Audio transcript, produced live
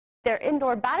their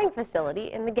indoor batting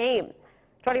facility in the game.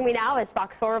 Joining me now is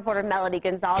Fox 4 reporter Melody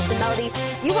Gonzalez. And Melody,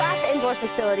 you were at the indoor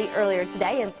facility earlier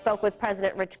today and spoke with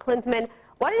President Rich Klinsman.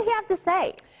 What did he have to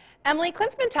say? Emily,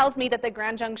 Klinsman tells me that the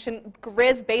Grand Junction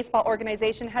Grizz baseball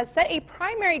organization has set a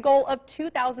primary goal of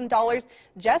 $2,000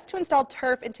 just to install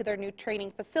turf into their new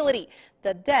training facility,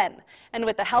 the Den. And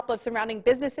with the help of surrounding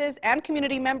businesses and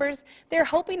community members, they're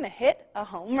hoping to hit a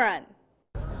home run.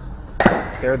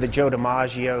 They're the Joe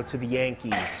DiMaggio to the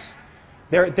Yankees.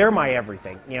 They're my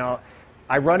everything. You know,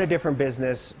 I run a different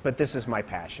business, but this is my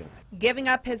passion. Giving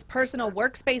up his personal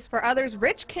workspace for others,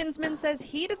 Rich Klinsman says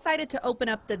he decided to open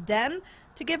up the Den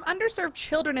to give underserved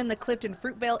children in the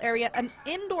Clifton-Fruitvale area an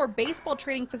indoor baseball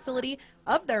training facility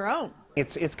of their own.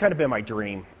 It's kind of been my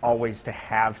dream always to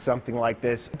have something like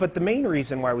this. But the main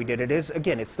reason why we did it is,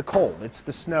 again, it's the cold, it's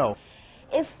the snow.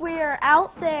 If we're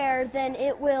out there, then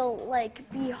it will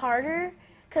be harder,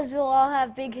 because we'll all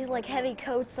have big, heavy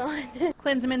coats on.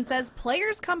 Klinsman says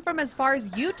players come from as far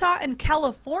as Utah and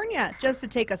California just to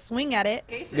take a swing at it.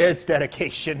 It's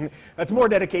dedication. That's more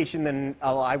dedication than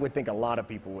I would think a lot of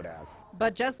people would have.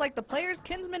 But just like the players,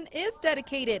 Klinsman is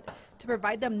dedicated to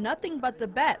provide them nothing but the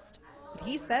best. But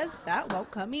he says that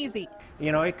won't come easy.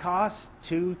 You know, it costs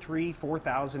 $2,000, $3,000,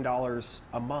 $4,000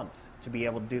 a month to be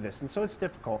able to do this, and so it's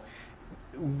difficult.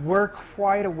 We're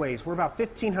quite a ways. We're about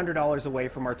 $1,500 away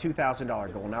from our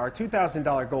 $2,000 goal. Now, our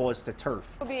 $2,000 goal is to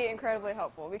turf. It will be incredibly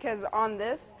helpful because on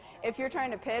this, if you're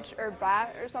trying to pitch or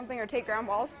bat or something or take ground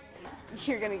balls,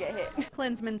 you're going to get hit.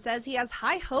 Klinsman says he has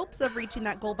high hopes of reaching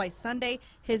that goal by Sunday,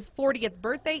 his 40th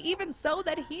birthday, even so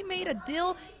that he made a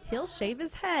deal he'll shave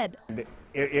his head.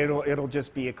 It'll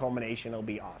just be a culmination. It'll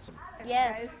be awesome.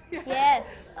 Yes,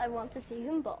 yes, I want to see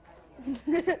him bald.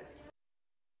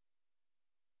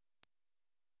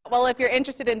 Well, if you're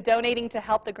interested in donating to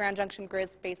help the Grand Junction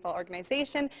Grizz baseball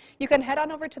organization, you can head on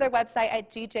over to their website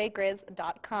at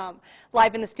gjgrizz.com.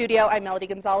 Live in the studio, I'm Melody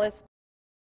Gonzalez.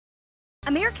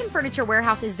 American Furniture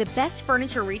Warehouse is the best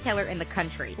furniture retailer in the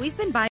country. We've been buying